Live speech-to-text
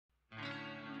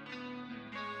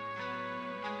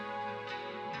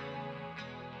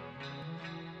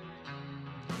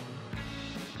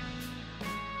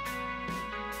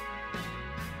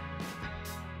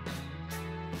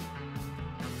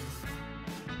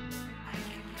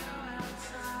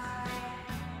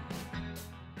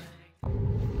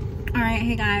Alright,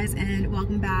 hey guys, and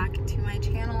welcome back to my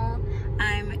channel.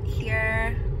 I'm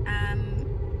here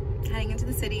heading into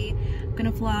the city. I'm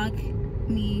gonna vlog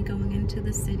me going into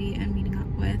the city and meeting up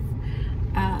with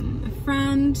a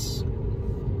friend.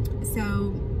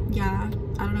 So yeah,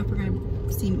 I don't know if we're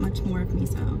gonna see much more of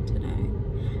Miso today,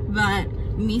 but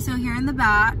Miso here in the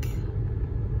back,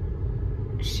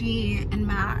 she and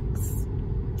Max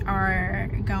are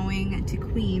going to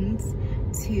Queens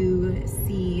to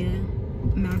see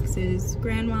Max's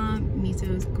grandma,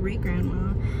 Miso's great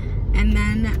grandma, and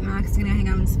then Max is gonna hang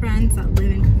out with his friends that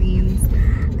live in Queens,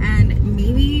 and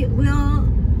maybe we'll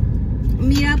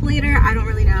meet up later. I don't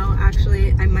really know.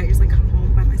 Actually, I might just like come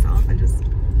home by myself and just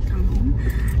come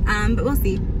home, but we'll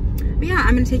see. But yeah,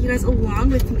 I'm gonna take you guys along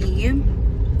with me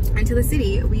into the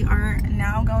city. We are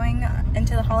now going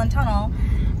into the Holland Tunnel.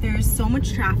 There's so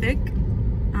much traffic.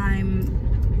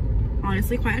 I'm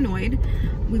honestly quite annoyed.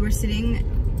 We were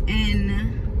sitting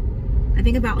in, I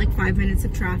think, about like 5 minutes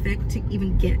of traffic to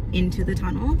even get into the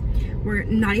tunnel. We're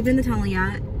not even in the tunnel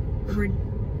yet.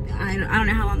 I don't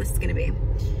know how long this is gonna be.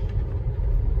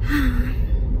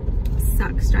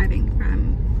 Sucks driving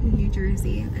from New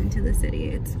Jersey into the city.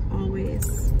 It's always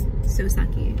so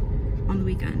sucky on the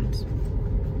weekend.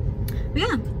 But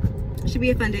yeah, should be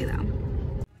a fun day though.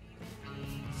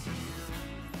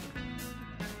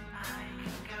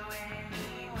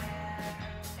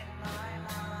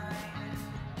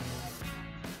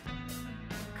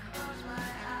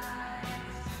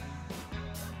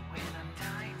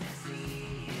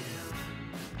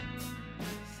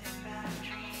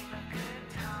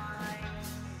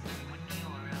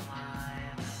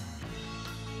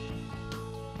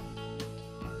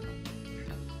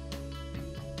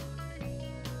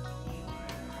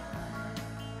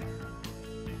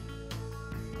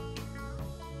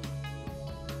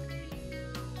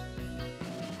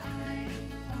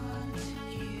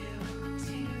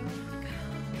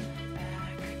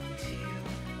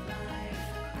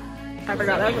 I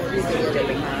forgot that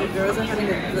the girls are having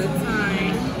a good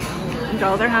time.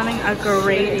 Girls are having a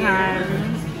great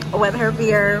time with her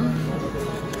beer.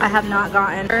 I have not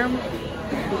gotten her.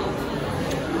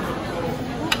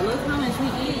 Look how much we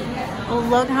eat.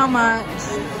 Look how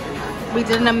much. We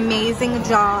did an amazing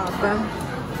job.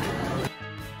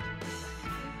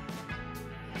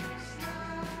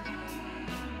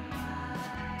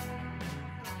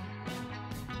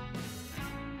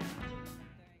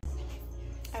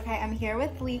 Okay, I'm here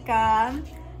with Lica.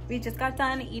 We just got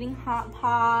done eating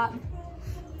Hotpot.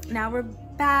 Now we're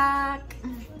back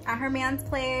at her man's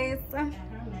place.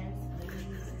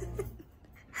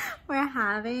 We're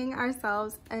having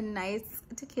ourselves a nice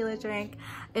tequila drink.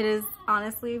 It is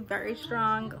honestly very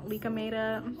strong. Lica made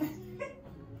it,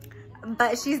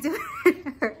 but she's doing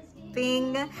her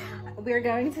thing. We're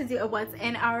going to do a what's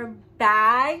in our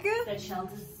bag That shall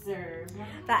deserve.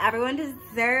 that everyone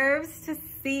deserves to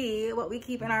see what we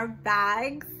keep in our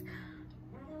bags.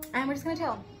 And we're just gonna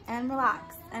chill and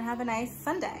relax and have a nice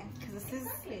Sunday, because this is,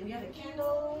 We have a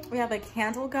candle. we have a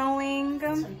candle going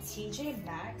From TJ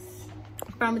Maxx.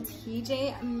 from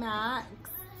TJ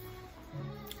Maxx.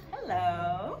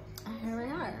 Hello. Here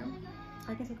we are.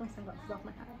 I can take my sunglasses off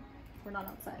my head. We're not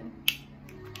outside.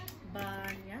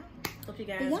 But yeah, hope you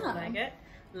guys Yeah. like it.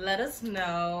 Let us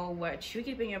know what you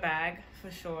keep in your bag for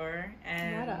sure,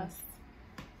 and Let us.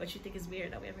 what you think is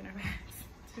weird that we have in our bags.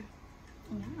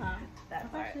 Yeah. That That's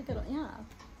part. actually good. Yeah.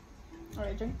 All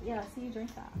right, drink. Yeah, see you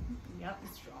drink that. Yep,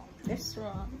 it's strong. It's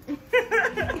strong.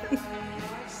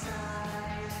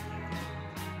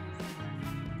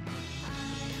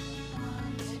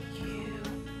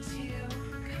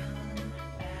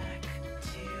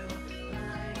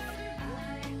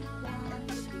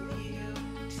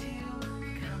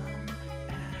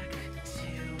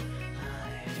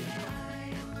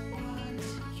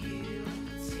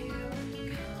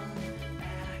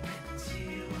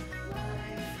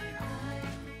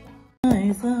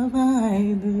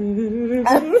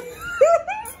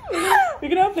 We're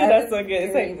gonna play that song again.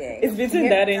 It's like, it's between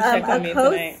that and Check on Me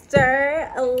tonight.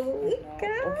 Poster,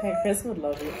 Lica. Okay, Chris would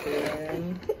love it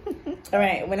too.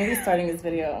 Alright, when are you starting this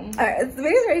video? Alright, the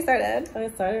video's already started. Oh,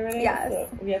 it started already? Yes. So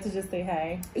we have to just say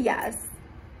hi. Yes.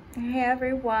 Hey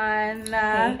everyone.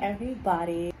 Hey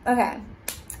everybody. Okay.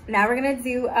 Now we're gonna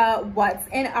do what's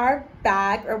in our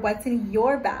bag, or what's in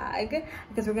your bag,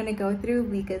 because we're gonna go through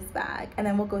Lica's bag and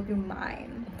then we'll go through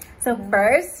mine. So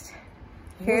first,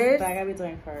 here's bag I be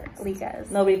doing first. Lica's.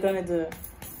 No, we're gonna do.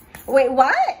 Wait,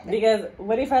 what? Because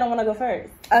what if I don't want to go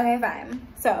first? Okay, fine.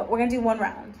 So we're gonna do one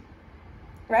round,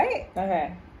 right?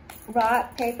 Okay.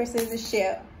 Rock, paper, scissors,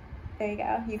 shoot. There you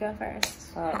go. You go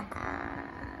first.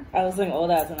 I was saying all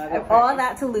that to another all of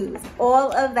that to lose.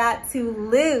 All of that to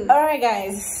lose. All right,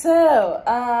 guys. So,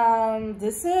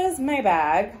 this is my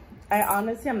bag. I'm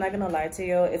not gonna lie to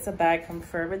you. It's a bag from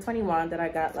Forever 21 that I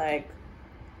got like,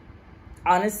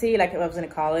 honestly, like I was in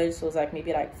college. So it was like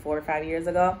maybe like 4 or 5 years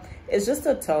ago. It's just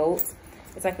a tote.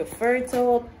 It's like a fur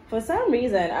tote. For some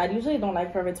reason, I usually don't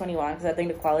like Forever 21 because I think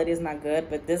the quality is not good.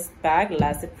 But this bag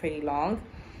lasted pretty long.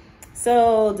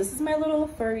 So this is my little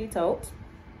furry tote.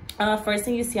 First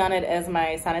thing you see on it is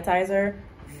my sanitizer.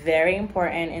 Very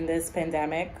important in this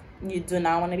pandemic. You do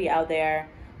not want to be out there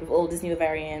with all these new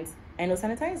variants and no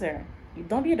sanitizer. You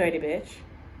don't be a dirty bitch.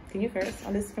 Can you curse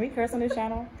on this? Can we curse on this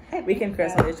channel? We can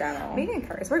curse on this channel. We can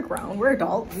curse. We're grown. We're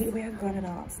adults. We are grown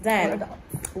adults. Then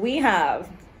we have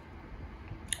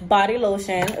body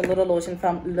lotion, a little lotion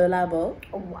from Le Labo.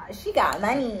 Wow, she got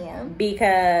money.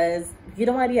 Because you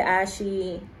don't want to be an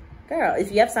ashy girl.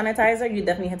 If you have sanitizer, you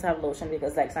definitely have to have lotion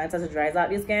because like sanitizer dries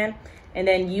out your skin. And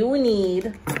then you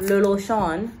need Le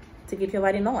Lotion to keep your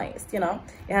body moist, you know.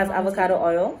 It has avocado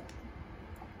oil,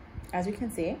 as you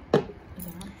can see. Yeah.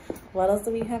 What else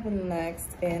do we have next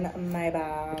in my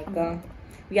bag?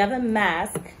 We have a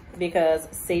mask because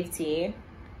safety.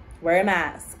 Wear a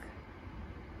mask.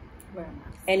 Wear a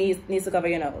mask. And it needs to cover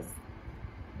your nose.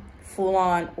 Full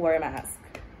on wear a mask.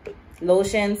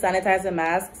 Lotion, sanitizer,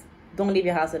 masks. Don't leave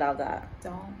your house without that.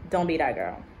 Don't be that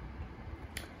girl.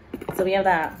 So we have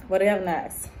that. What do we have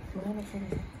next?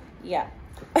 Yeah.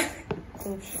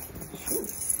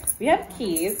 We have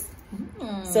keys.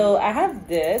 So I have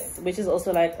this, which is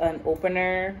also like an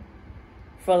opener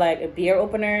for like a beer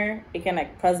opener. It can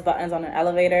like press buttons on an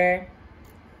elevator.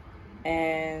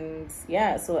 And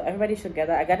yeah, so everybody should get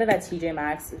that. I got it at TJ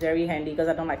Maxx. Very handy because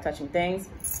I don't like touching things.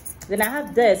 Then I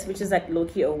have this, which is like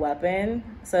low-key a weapon.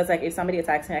 So it's like if somebody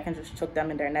attacks me, I can just choke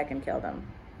them in their neck and kill them.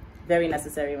 Very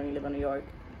necessary when you live in New York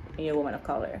and you're a woman of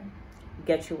color.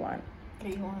 Get you one.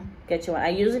 Get you one. I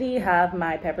usually have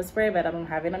my pepper spray, but I don't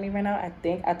have it on me right now.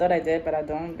 I thought I did, but I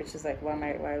don't, which is like why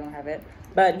I don't have it.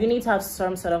 But you need to have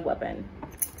some sort of weapon.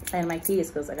 And my keys,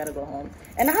 because I gotta go home.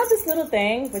 And I have this little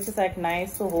thing, which is like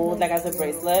nice to hold, like as a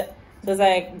bracelet. So it's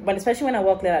like, but especially when I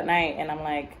walk late at night, and I'm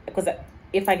like, because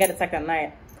if I get attacked at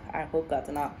night, I hope God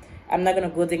to not, I'm not gonna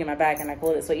go dig in my bag and like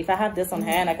hold it. So if I have this on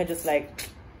hand, I could just like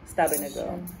stab in a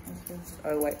girl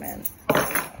or a white man.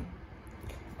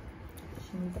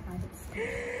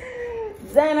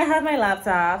 Then I have my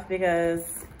laptop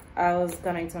because I was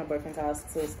coming to my boyfriend's house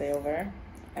to stay over,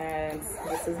 and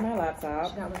this is my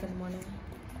laptop. She got work in the morning.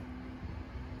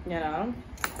 You know,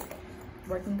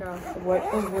 working girl.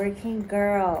 Working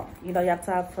girl. You know, you have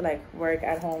to have for like work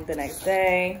at home the next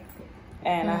day.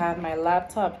 And I have my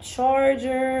laptop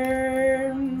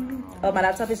charger. Oh, my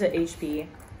laptop is an HP.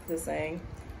 Just saying.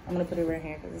 I'm gonna put it right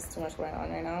here because there's too much going on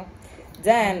right now.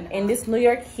 Then in this New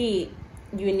York heat,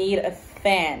 you need a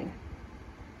fan.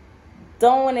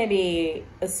 Don't want to be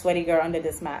a sweaty girl under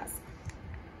this mask.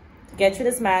 Get you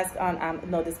this mask on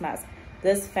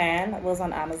this fan was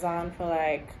on Amazon for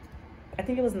like, I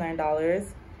think it was $9.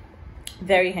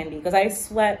 Very handy because I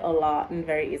sweat a lot and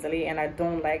very easily, and I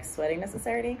don't like sweating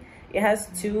necessarily. It has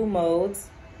 2 modes.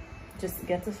 Just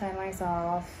get to fan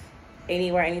myself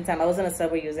anywhere, anytime. I was in a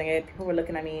subway using it. People were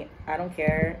looking at me. I don't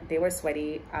care. They were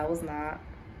sweaty. I was not.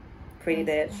 Pretty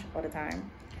bitch all the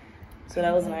time. So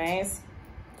that was nice.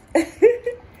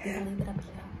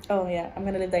 Oh yeah, I'm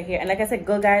gonna leave that here. And like I said,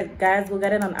 go guys, go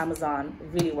get it on Amazon.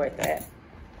 Really worth it.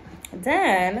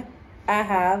 Then I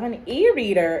have an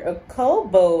e-reader, a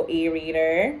Kobo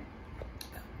e-reader.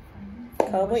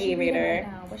 Kobo e-reader.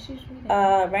 What's she reading?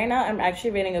 Right now I'm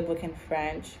actually reading a book in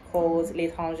French called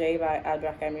L'étranger by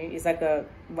Albert Camus. It's like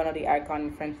one of the icon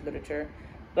in French literature.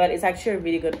 But it's actually a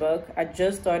really good book. I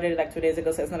just started it like 2 days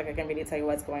ago, so it's not like I can really tell you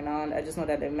what's going on. I just know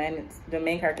that the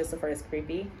main character so far is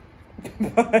creepy.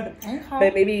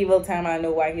 but maybe with time I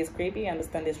know why he's creepy,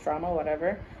 understand his trauma,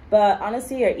 whatever. But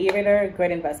honestly, your e-reader,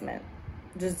 great investment.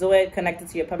 Just do it, connect it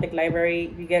to your public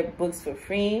library. You get books for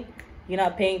free. You're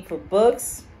not paying for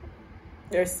books.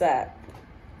 You're set.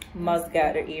 Must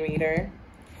get an e-reader.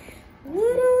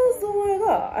 What else do I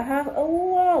got? I have a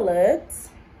wallet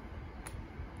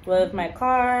with my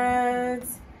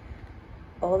cards,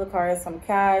 all the cards, some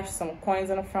cash, some coins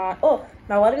in the front. Oh,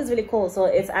 my wallet is really cool. So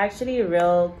it's actually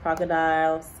real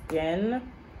crocodile skin,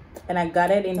 and I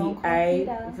got it in the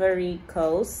Ivory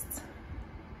Coast.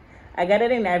 I got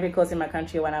it in Ivory Coast in my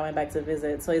country when I went back to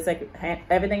visit. So it's like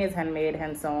everything is handmade,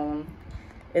 hand sewn.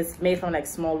 It's made from like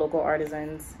small local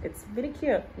artisans. It's really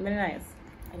cute, really nice.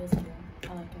 It is cute.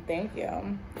 I like it. Thank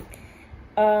you.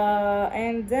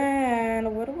 And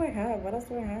then what do I have? What else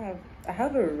do I have? I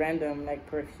have a random like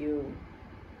perfume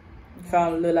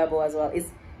from Le Labo as well.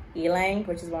 Elang,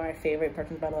 which is one of my favorite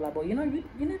perfumes by Lola. But you know, you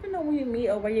never know when you meet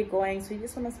or where you're going, so you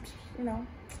just want to, you know,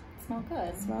 Smell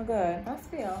good. smell good. That's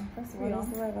real. That's What real. else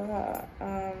do I got?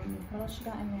 What else you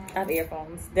got in your I have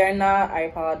earphones. They're not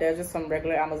iPod. They're just some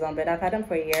regular Amazon, but I've had them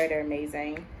for a year. They're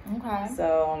amazing. Okay.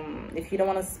 So if you don't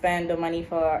want to spend the money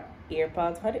for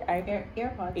earpods,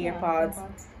 Earpods.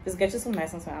 Just get you some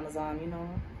nice ones from Amazon, you know.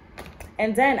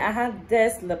 And then I have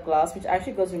this lip gloss, which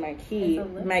actually goes with my key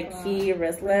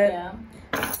wristlet. Yeah.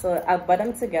 So I bought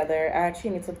them together. I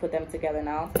actually need to put them together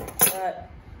now. But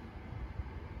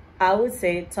I would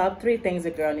say top 3 things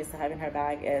a girl needs to have in her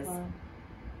bag is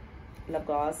lip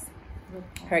gloss,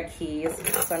 her keys,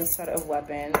 some sort of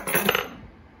weapon,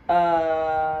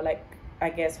 like I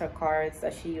guess her cards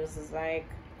that she uses, like.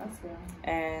 That's real.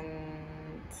 And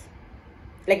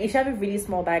like if you have a really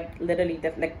small bag, literally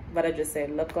like what I just said,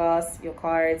 lip gloss, your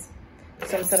cards,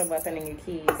 some sort of weapon, and your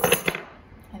keys.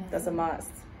 That's a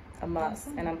must.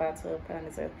 And I'm about to put on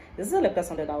this. This is a lip gloss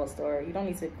from the dollar store. You don't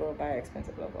need to go buy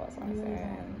expensive lip gloss.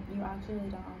 You actually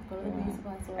don't. Go to the beauty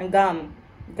supply store. And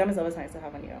gum is always nice to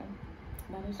have on you.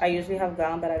 I usually have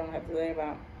gum, but I don't have to worry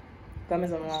about. Gum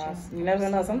is a must. You never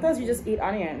know. Sometimes you just eat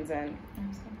onions and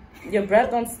your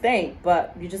breath don't stink,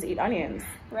 but you just eat onions.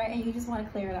 Right, and you just want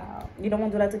to clear it out. You don't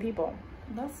want to do that to people.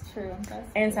 That's true.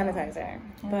 And sanitizer.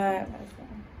 But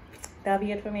that'll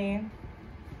be it for me.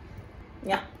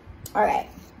 Yeah. All right.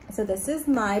 So this is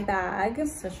my bag.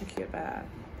 Such a cute bag.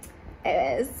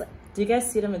 It is. Do you guys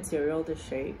see the material, the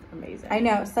shape? Amazing. I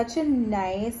know. Such a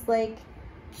nice, like,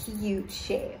 cute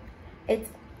shape. It's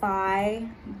by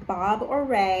Bob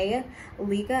O'Ray.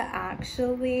 Lica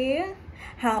actually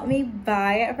helped me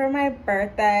buy it for my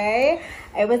birthday.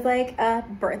 It was like a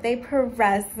birthday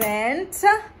present.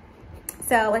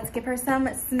 So let's give her some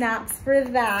snaps for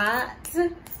that.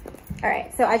 All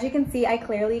right, so as you can see, I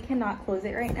clearly cannot close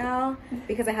it right now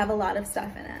because I have a lot of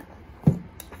stuff in it.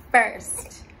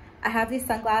 First, I have these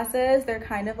sunglasses. They're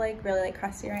kind of like really like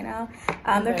crusty right now.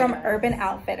 They're from Urban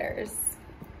Outfitters.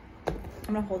 I'm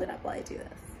gonna hold it up while I do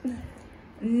this.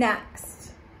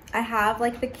 Next, I have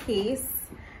like the case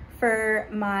for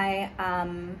my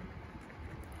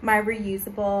my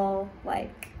reusable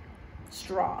like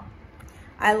straw.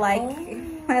 I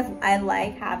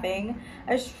like having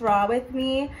a straw with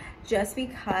me just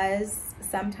because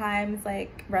sometimes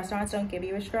like restaurants don't give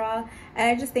you a straw, and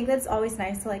I just think that it's always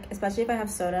nice to like, especially if I have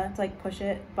soda, to like push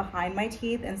it behind my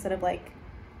teeth instead of like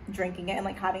drinking it and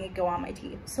like having it go on my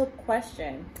teeth. So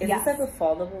question, is yes. this like a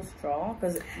foldable straw?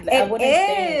 Because I wouldn't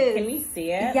think, can we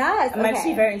see it? Yes. I'm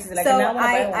actually very interested. Like, so now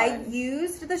I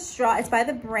used the straw. It's by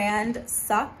the brand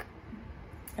Suck.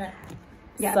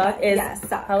 Yeah, Suck is,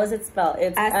 Suck. How is it spelled?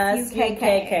 It's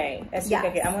S-U-K-K.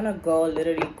 S-U-K-K. Yes. I'm gonna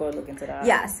literally go look into that.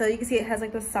 Yeah, so you can see it has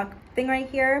like the Suck thing right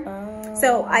here. Oh.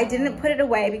 So I didn't put it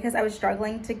away because I was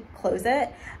struggling to close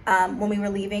it when we were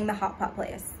leaving the Hotpot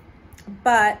place.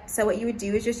 But so what you would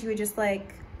do is you would just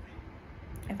like,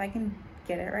 if I can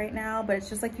get it right now, but it's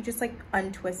just like you just like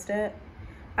untwist it.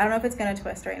 I don't know if it's gonna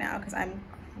twist right now because I'm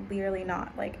clearly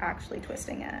not like actually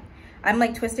twisting it. I'm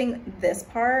like twisting this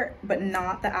part, but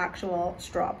not the actual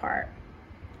straw part.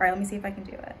 All right, let me see if I can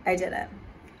do it. I did it.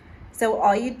 So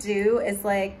all you do is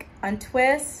like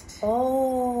untwist.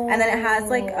 Oh. And then it has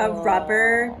like a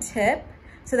rubber tip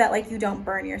so that like you don't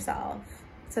burn yourself.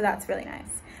 So that's really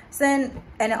nice. So then,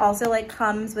 and it also like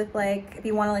comes with like, if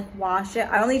you want to like wash it,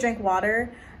 I only drink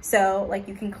water. So like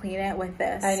you can clean it with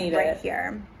this right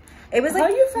here. It was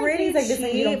like pretty cheap. Like this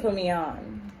and you don't put me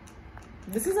on.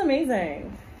 This is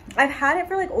amazing. I've had it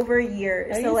for like over a year.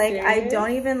 So like serious? I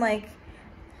don't even like.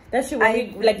 That shit when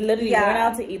we like literally went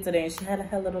out to eat today and she had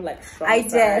her little like straw. I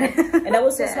did. And that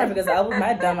was so smart because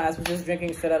my dumb ass was just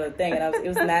drinking straight out of the thing and it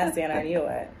was nasty and I knew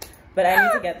it. But I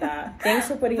need to get that. Thanks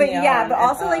for putting me on. Yeah, but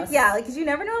also like because you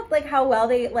never know like how well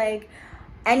they like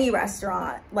any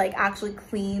restaurant like actually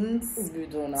cleans. You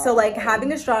do not. So like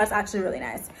having a straw is actually really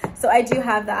nice. So I do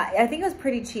have that. I think it was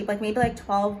pretty cheap, like maybe like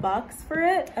 $12 for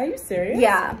it. Are you serious?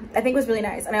 Yeah, I think it was really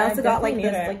nice. And I also got like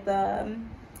this like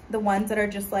the ones that are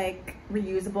just like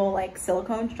reusable like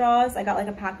silicone straws. I got like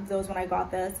a pack of those when I got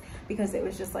this because it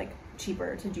was just like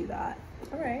cheaper to do that.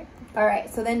 All right,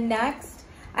 so then next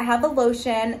I have the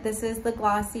lotion. This is the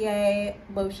Glossier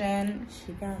lotion.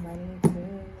 She got money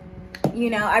too. You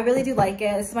know, I really do like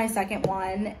it. This is my second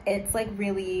one. It's like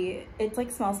really, it's like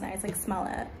smells nice. Like smell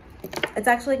it. It's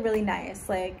actually like really nice.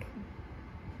 Like,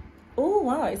 oh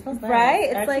wow, it smells nice. Right?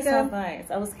 It's like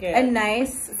nice. I was scared. A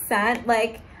nice scent.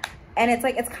 Like, and it's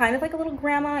like it's kind of like a little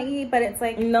grandma-y, but it's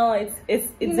like no,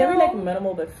 it's very like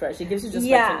minimal but fresh. It gives you just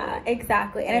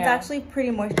exactly. And it's actually pretty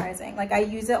moisturizing. Like I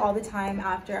use it all the time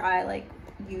after I like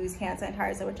use hand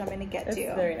sanitizer, which I'm gonna get to.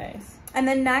 It's very nice. And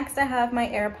then next I have my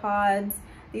AirPods.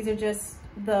 These are just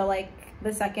the like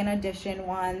the second edition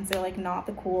ones. They're like not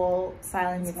the cool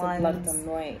silence ones. To block the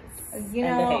noise. You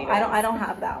know, I don't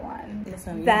have that one.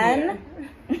 Then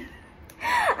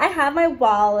I have my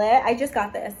wallet. I just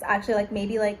got this actually like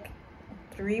maybe like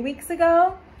 3 weeks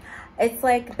ago. It's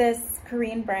like this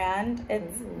Korean brand.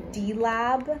 It's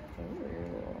D-Lab.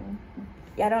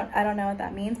 Yeah, I don't know what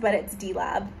that means, but it's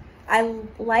D-Lab. I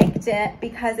liked it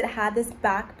because it had this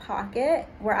back pocket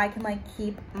where I can like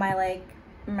keep my like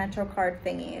Metro card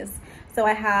thingies. So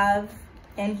I have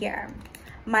in here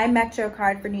my Metro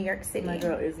card for New York City. My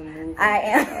girl is a movie. I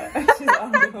am. She's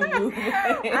on the movie.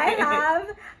 I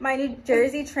have my New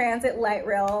Jersey Transit light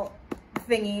rail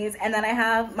thingies, and then I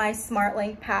have my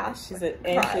SmartLink pass. She's an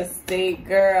interstate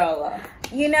girl.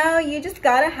 You know, you just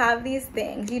gotta have these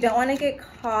things. You don't want to get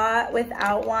caught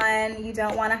without one. You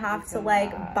don't want to have to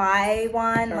like buy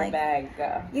one. Like bag.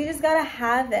 You just gotta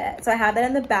have it. So I have that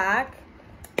in the back,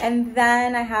 and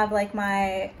then I have like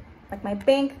my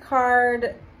bank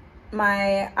card,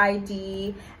 my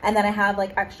ID, and then I have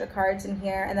like extra cards in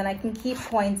here, and then I can keep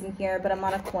coins in here, but I'm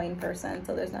not a coin person,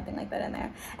 so there's nothing like that in there.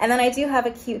 And then I do have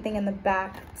a cute thing in the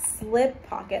back slip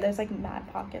pocket. There's like mad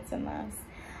pockets in this,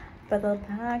 but the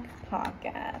back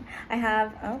pocket I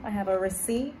have a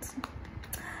receipt,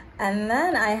 and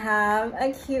then I have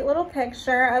a cute little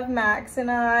picture of Max and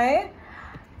I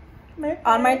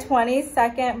on my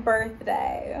 22nd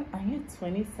birthday. On your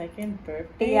 22nd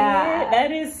birthday? Yeah.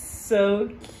 That is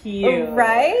so cute.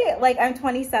 Right? Like, I'm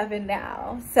 27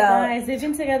 now. So guys, they've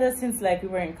been together since like we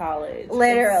were in college.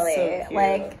 Literally. So cute.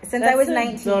 Like, since I was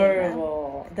 19.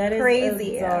 Adorable. That is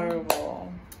crazy. Adorable.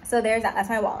 So there's that. That's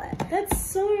my wallet. That's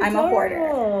so adorable. I'm a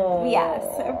hoarder. Yes.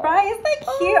 Right? Isn't that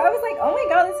cute? I was like, oh my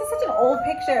god, this is such an old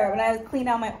picture. When I was cleaning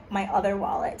out my other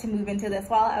wallet to move into this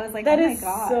wallet, I was like, that oh my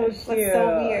gosh. So cute. That's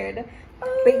so weird.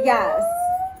 But yes.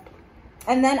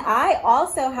 And then I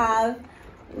also have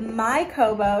my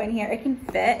Kobo in here. It can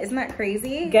fit. Isn't that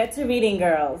crazy? Get to reading,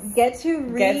 girls. Get to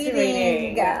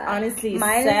reading. Honestly,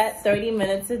 set 30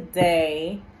 minutes a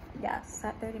day. Yes,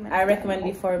 set 30 minutes. I recommend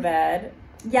before bed.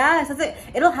 Yes, that's it.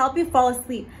 It'll help you fall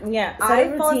asleep. Yeah, I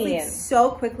fall asleep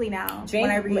so quickly now when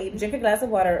I read. Drink a glass of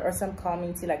water or some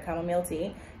calming tea, like chamomile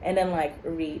tea, and then like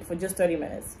read for just 30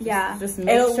 minutes. Just make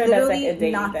sure that's like a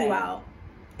daily knock thing. you out.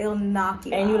 It'll knock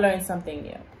you out. And you learn something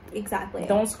new. Exactly.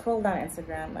 Don't scroll down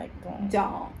Instagram. Like,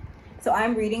 don't. So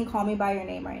I'm reading Call Me By Your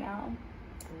Name right now.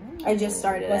 Ooh. I just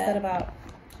started What's that about?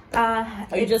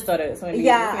 You just started it. So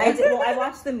yeah, I did. Well, I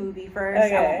watched the movie first.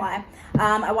 Okay. I won't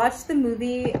lie. I watched the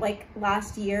movie like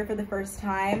last year for the first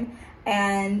time,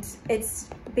 and it's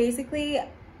basically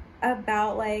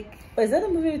about like. Is that a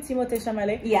movie with Timothée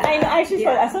Chalamet? Yeah. I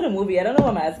saw the movie. I don't know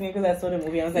why I'm asking because I saw the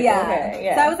movie. I was like, okay,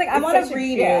 yeah. So I was like, I want to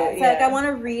read it. So like, I want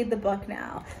to read the book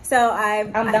now. So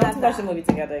I'm down to watch the movie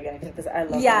together again because I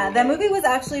love. Yeah, that movie was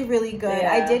actually really good.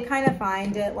 Yeah. I did kind of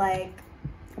find it like.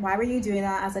 Why were you doing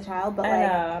that as a child? But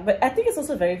like, but I think it's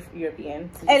also very European.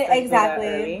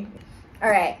 Exactly. All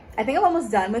right, I think I'm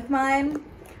almost done with mine.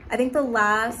 I think not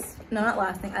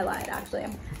last thing. I lied actually.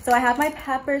 So I have my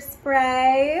pepper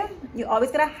spray. You always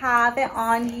gotta have it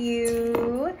on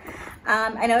you.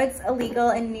 I know it's illegal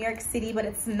in New York City, but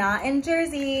it's not in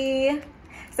Jersey.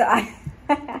 So I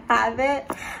have it.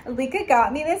 Lica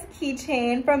got me this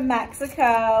keychain from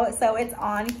Mexico, so it's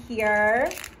on here.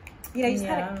 You know, you just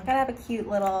gotta have a cute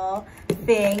little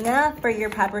thing for your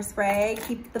pepper spray.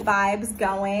 Keep the vibes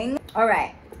going. All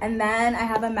right, and then I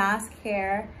have a mask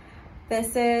here.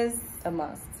 This is a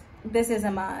must. This is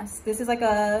a must. This is like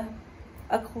a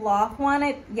cloth one.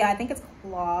 I think it's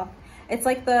cloth. It's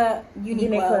like the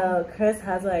Uniqlo. Chris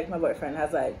has like, my boyfriend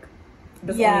has like,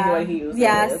 this one he uses.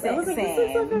 Yeah, I was like, this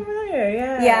is so familiar.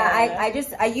 Yeah.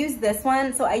 Yeah, I use this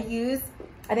one. So I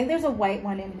think there's a white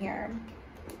one in here.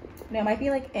 No, it might be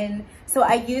like so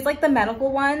I use like the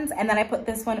medical ones, and then I put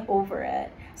this one over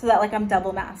it so that like I'm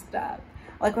double masked up.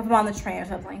 Like if I'm on the train or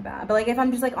something like that. But like if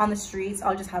I'm just like on the streets,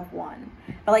 I'll just have one.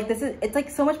 But like it's like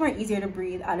so much more easier to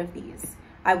breathe out of these.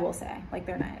 I will say, like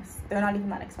they're nice. They're not even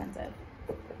that expensive.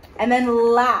 And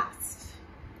then last,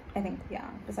 I think,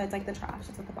 besides like the trash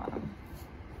that's at the bottom,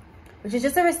 which is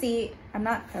just a receipt. I'm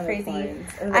not crazy.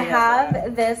 I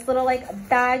have this little like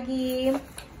baggie.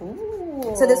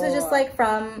 Ooh. So this was just like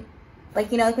from,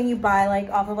 like, you know, like when you buy like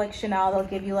off of like Chanel, they'll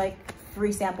give you like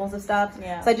free samples of stuff.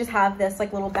 Yeah. So I just have this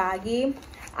like little baggie.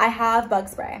 I have bug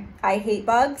spray. I hate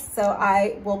bugs, so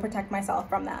I will protect myself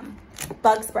from them.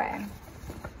 Bug spray.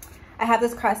 I have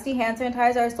this crusty hand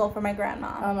sanitizer I stole from my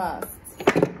grandma. A must.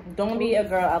 Don't be a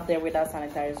girl out there without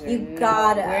sanitizer. You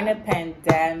gotta. We're in a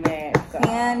pandemic.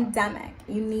 Pandemic.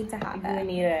 You need to have it. You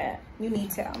need it. You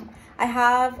need to. I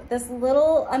have this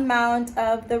little amount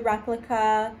of the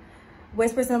replica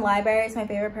Whispers in the Library. It's my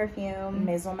favorite perfume.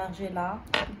 Maison Margiela.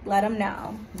 Let them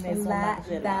know. Let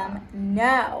them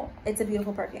know. It's a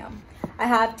beautiful perfume. I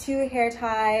have 2 hair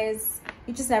ties.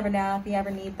 You just never know if you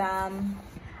ever need them.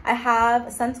 I have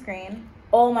sunscreen.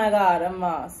 Oh my god, a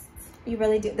must. You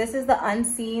really do. This is the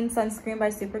Unseen sunscreen by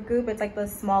Supergoop. It's like the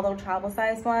small little travel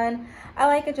size one. I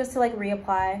like it just to like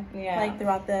reapply. Yeah. Like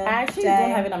throughout the I actually day.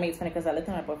 don't have it on me. It's funny because I looked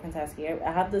at my boyfriend's house here.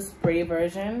 I have the spray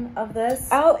version of this.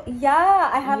 Oh yeah,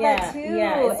 I have that too.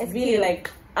 Yeah, it's really cute. like,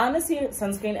 honestly,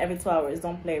 sunscreen every 2 hours.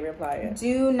 Don't play, reapply it.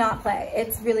 Do not play.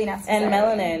 It's really necessary. And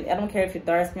melanin. I don't care if you're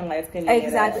dark skin, light skin.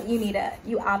 Exactly. You need it.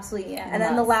 You absolutely need it. And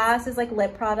then the last is like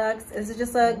lip products. This is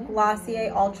just a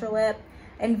Glossier Ultra Lip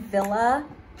in Villa.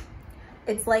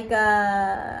 It's like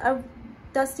a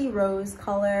dusty rose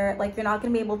color. Like, you're not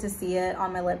gonna be able to see it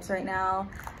on my lips right now.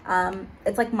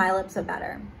 It's like my lips are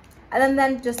better. And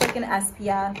then just like an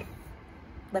SPF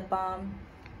lip balm.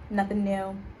 Nothing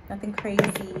new, nothing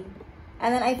crazy.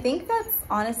 And then I think that's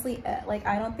honestly it. Like,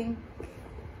 I don't think,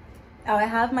 oh, I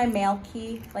have my mail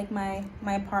key, like my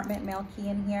apartment mail key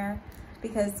in here,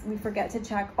 because we forget to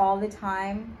check all the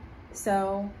time.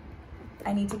 So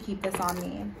I need to keep this on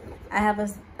me. I have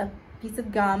a piece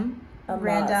of gum,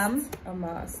 random. A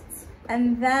must.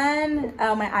 And then,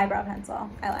 oh, my eyebrow pencil.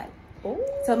 I like. Ooh,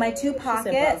 so my 2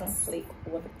 pockets.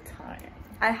 All the time.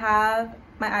 I have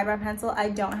my eyebrow pencil. I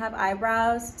don't have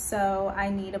eyebrows, so I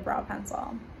need a brow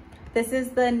pencil. This is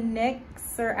the NYX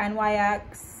or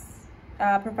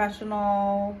NYX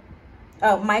professional,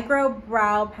 micro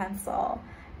brow pencil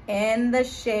in the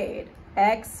shade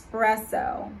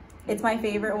Espresso. It's my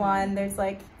favorite one. There's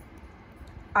like,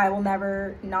 I will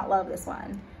never not love this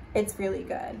one. It's really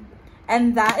good.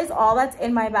 And that is all that's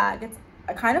in my bag. It's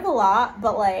kind of a lot,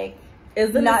 but like,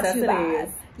 it's the not too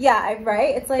bad. Yeah,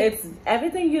 right? It's like, it's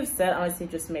everything you've said honestly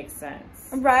just makes sense.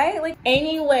 Right? Like,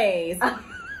 anyways,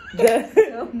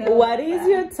 what is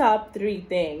your top 3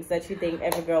 things that you think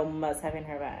every girl must have in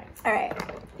her bag? All right,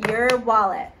 your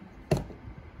wallet,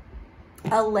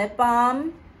 a lip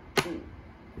balm,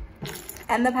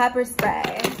 and the pepper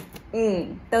spray.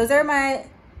 Those are my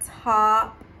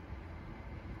top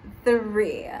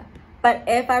 3. But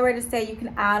if I were to say, you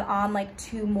can add on like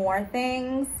 2 more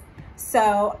things.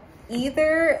 So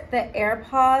either the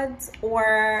AirPods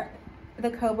or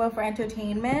the Kobo for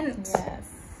entertainment. Yes.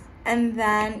 And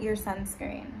then your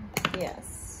sunscreen.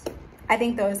 Yes. I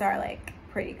think those are like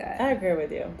pretty good. I agree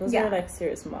with you. Those are like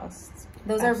serious musts.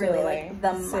 Those are really like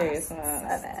the musts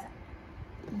of it.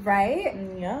 Right?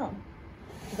 Yeah.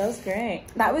 That was great.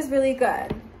 That was really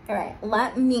good. All right,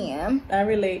 let me. I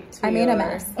relate to. I made a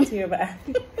mess. To your bag.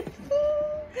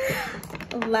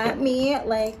 Let me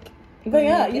like. But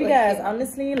yeah, you guys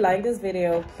honestly like this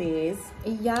video, please.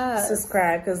 Yeah.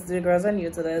 Subscribe, because the girls are new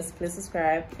to this. Please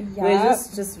subscribe. Yeah. We're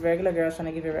just regular girls trying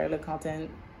to give you regular content.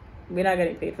 We're not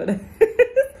getting paid for this,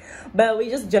 but we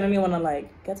just genuinely want to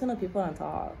like get to know people and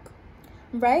talk.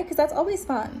 Right? Because that's always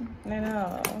fun. I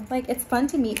know. Like, it's fun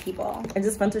to meet people. It's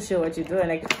just fun to show what you're doing.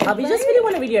 Like, we just really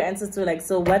want to read your answers to, like,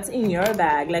 so what's in your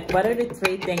bag? Like, what are the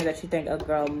 3 things that you think a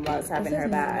girl must have in her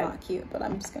bag? Not cute, but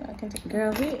I'm just gonna continue.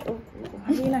 Girl,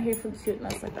 we're not here for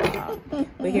cuteness like that.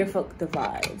 We're here for the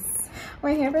vibes.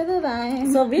 We're here for the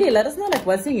vibes. So really, let us know, like,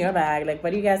 what's in your bag? Like,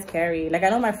 what do you guys carry? Like, I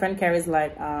know my friend carries,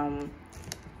 like,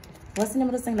 what's the name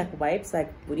of this thing? Like, wipes?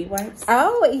 Like, booty wipes?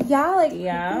 Oh, yeah. Like,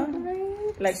 yeah.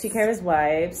 Like, she carries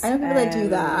wipes. I know people that do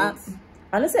that.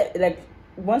 Honestly, like,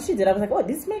 once she did, I was like, oh,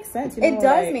 this makes sense. You know, it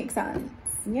does make sense.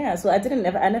 Yeah, so I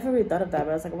never really thought of that, but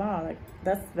I was like, wow, like,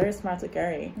 that's very smart to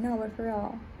carry. No, but for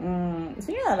real.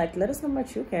 So yeah, like, let us know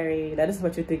what you carry. Let us know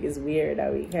what you think is weird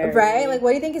that we carry. Right? Like,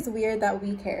 what do you think is weird that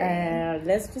we carry? And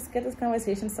let's just get this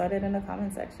conversation started in the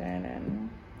comment section and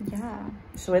yeah,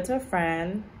 show it to a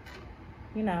friend.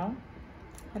 You know,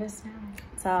 let us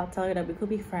know. Tell her that we could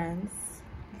be friends.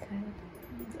 We could.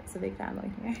 It's a big family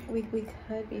here. We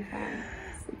could be friends.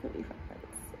 We could be friends.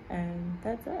 And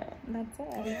that's it. That's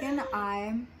it. Lica and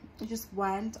I just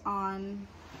went on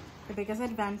the biggest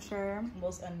adventure.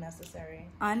 Most unnecessary.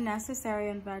 Unnecessary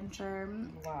adventure.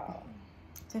 Wow.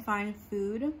 To find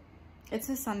food. It's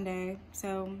a Sunday,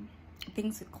 so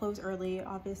things close early,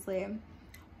 obviously.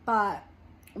 But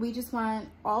we just went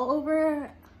all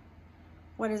over,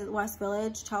 what is it, West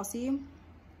Village, Chelsea?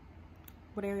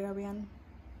 What area are we in?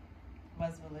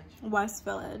 West Village. West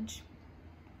Village.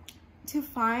 To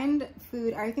find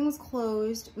food, everything was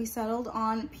closed. We settled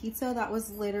on pizza that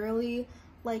was literally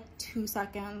like 2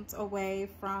 seconds away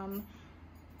from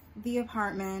the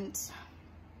apartment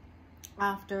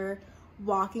after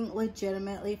walking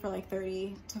legitimately for like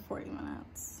 30 to 40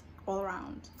 minutes all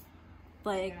around.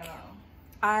 Like, yeah.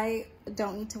 I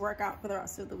don't need to work out for the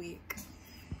rest of the week.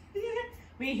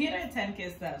 We hit our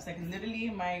 10K steps. Like, literally,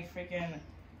 my freaking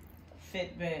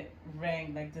Fitbit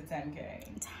rang like the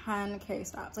 10K. 10K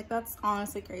steps. Like, that's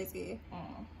honestly crazy.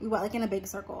 We went like in a big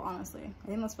circle, honestly. I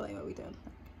think that's really what we did. Like,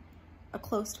 a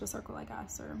close to a circle, I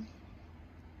guess, or...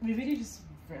 We really just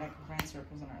like ran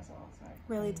circles on ourselves. Like,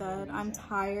 really did. I'm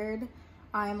tired.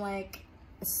 I'm like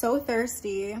so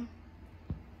thirsty.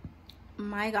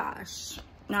 My gosh.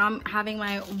 Now I'm having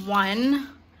my one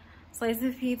slice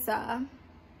of pizza.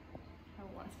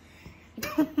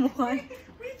 What?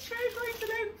 We tried going to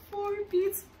like 4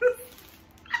 pizzas.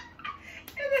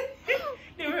 And then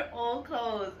they were all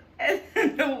closed.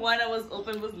 And the one that was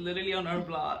open was literally on our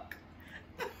block.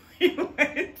 We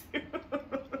went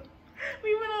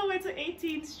all the way to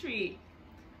 18th Street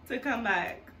to come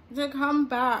back. We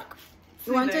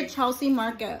went to Chelsea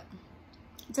Market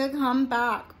to come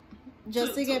back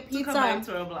just to get pizza. To come back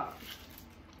to our block.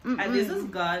 And this is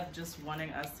God just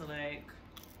wanting us to like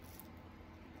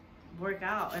work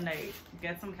out and like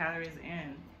get some calories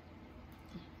in.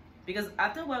 Because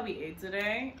after what we ate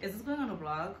today, is this going on a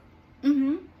vlog?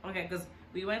 Okay, because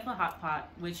we went for Hotpot,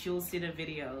 which you'll see the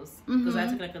videos. Because I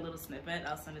took like a little snippet.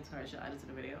 I'll send it to her. She'll add it to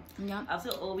the video. Yeah. After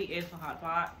all we ate for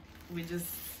Hotpot, we just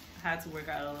had to work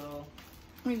out a little.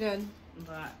 We did.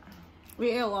 But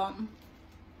we ate a lot.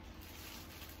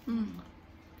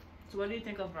 So what do you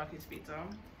think of Rocky's pizza?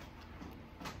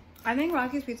 I think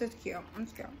Rocky's pizza is cute.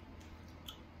 It's cute.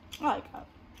 I like it.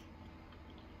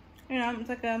 You know, it's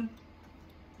like a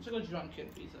drunk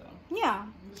kid pizza. Yeah.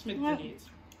 Just make the needs.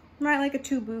 Right, like a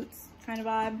 2 boots kind of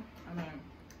vibe. I mean,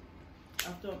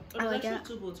 I like it.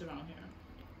 2 boots around here.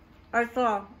 I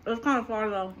saw. It was kind of far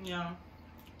though. Yeah.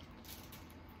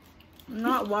 I'm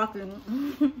not walking.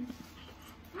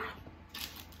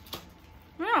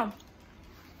 Yeah.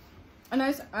 A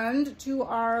nice end to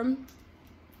our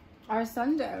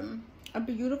Sunday. A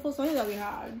beautiful Sunday that we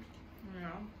had. Yeah.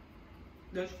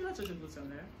 Don't you had such a good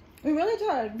Sunday? We really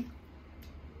did.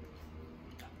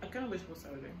 I kind of wish it was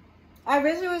Saturday. I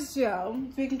wish it was too, so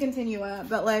we can continue it.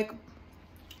 But like,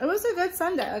 it was a good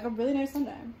Sunday, like a really nice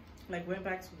Sunday. Like going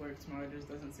back to work tomorrow just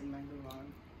doesn't seem like the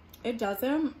long. It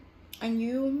doesn't, and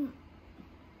you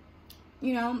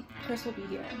know, Chris will be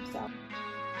here, so.